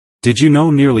Did you know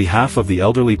nearly half of the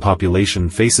elderly population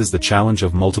faces the challenge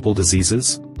of multiple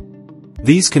diseases?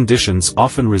 These conditions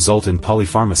often result in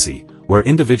polypharmacy, where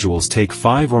individuals take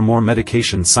 5 or more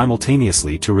medications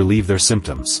simultaneously to relieve their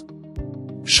symptoms.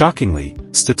 Shockingly,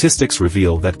 statistics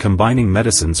reveal that combining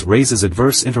medicines raises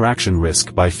adverse interaction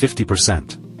risk by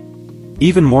 50%.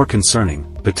 Even more concerning,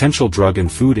 potential drug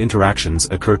and food interactions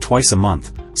occur twice a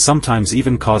month, sometimes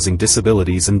even causing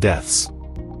disabilities and deaths.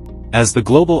 As the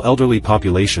global elderly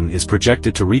population is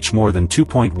projected to reach more than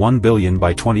 2.1 billion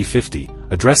by 2050,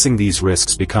 addressing these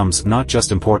risks becomes not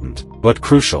just important, but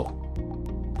crucial.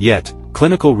 Yet,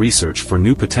 clinical research for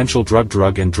new potential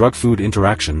drug and drug-food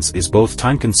interactions is both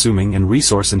time-consuming and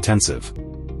resource-intensive.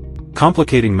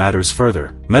 Complicating matters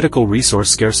further, medical resource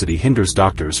scarcity hinders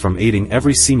doctors from aiding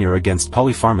every senior against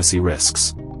polypharmacy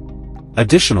risks.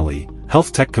 Additionally,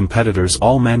 health tech competitors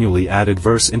all manually add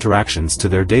adverse interactions to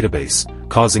their database,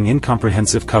 causing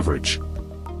incomprehensive coverage.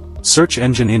 Search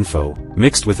engine info,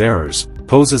 mixed with errors,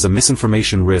 poses a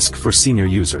misinformation risk for senior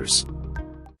users.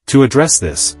 To address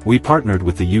this, we partnered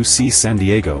with the UC San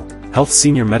Diego Health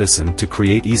Senior Medicine to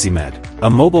create EasyMed, a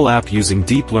mobile app using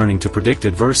deep learning to predict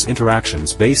adverse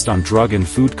interactions based on drug and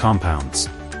food compounds.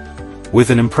 With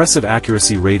an impressive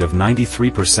accuracy rate of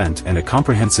 93% and a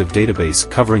comprehensive database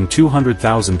covering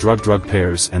 200,000 drug-drug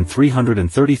pairs and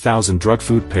 330,000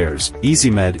 drug-food pairs,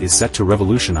 EasyMed is set to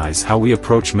revolutionize how we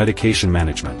approach medication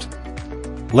management.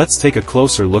 Let's take a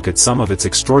closer look at some of its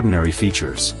extraordinary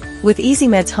features. With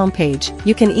EasyMed's homepage,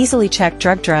 you can easily check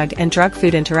drug-drug and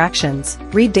drug-food interactions,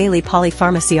 read daily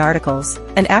polypharmacy articles,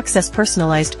 and access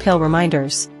personalized pill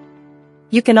reminders.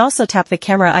 You can also tap the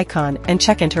camera icon and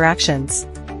check interactions.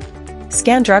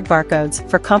 Scan drug barcodes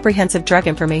for comprehensive drug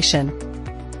information.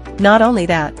 Not only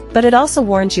that, but it also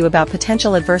warns you about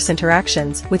potential adverse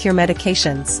interactions with your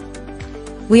medications.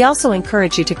 We also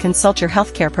encourage you to consult your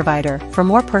healthcare provider for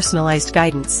more personalized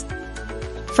guidance.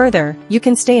 Further, you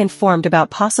can stay informed about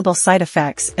possible side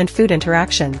effects and food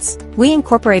interactions. We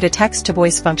incorporate a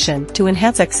text-to-voice function to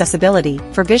enhance accessibility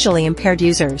for visually impaired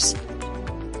users.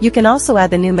 You can also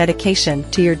add the new medication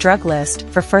to your drug list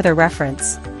for further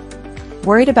reference.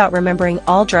 Worried about remembering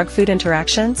all drug-food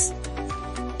interactions?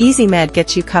 EasyMed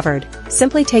gets you covered.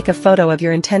 Simply take a photo of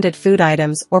your intended food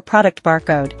items or product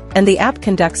barcode, and the app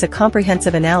conducts a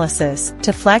comprehensive analysis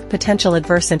to flag potential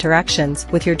adverse interactions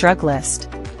with your drug list.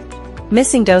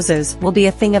 Missing doses will be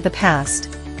a thing of the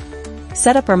past.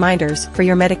 Set up reminders for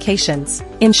your medications,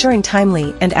 ensuring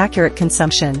timely and accurate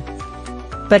consumption.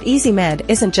 But EasyMed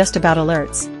isn't just about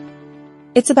alerts.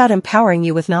 It's about empowering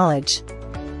you with knowledge.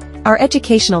 Our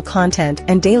educational content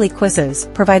and daily quizzes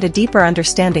provide a deeper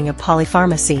understanding of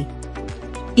polypharmacy.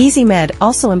 EasyMed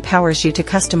also empowers you to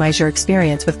customize your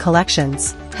experience with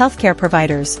collections, healthcare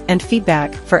providers, and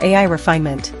feedback for AI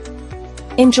refinement.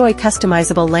 Enjoy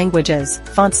customizable languages,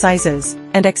 font sizes,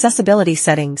 and accessibility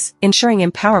settings, ensuring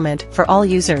empowerment for all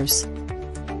users.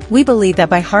 We believe that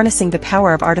by harnessing the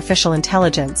power of artificial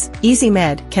intelligence,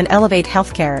 EasyMed can elevate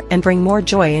healthcare and bring more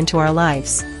joy into our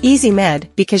lives. EasyMed,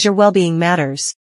 because your well-being matters.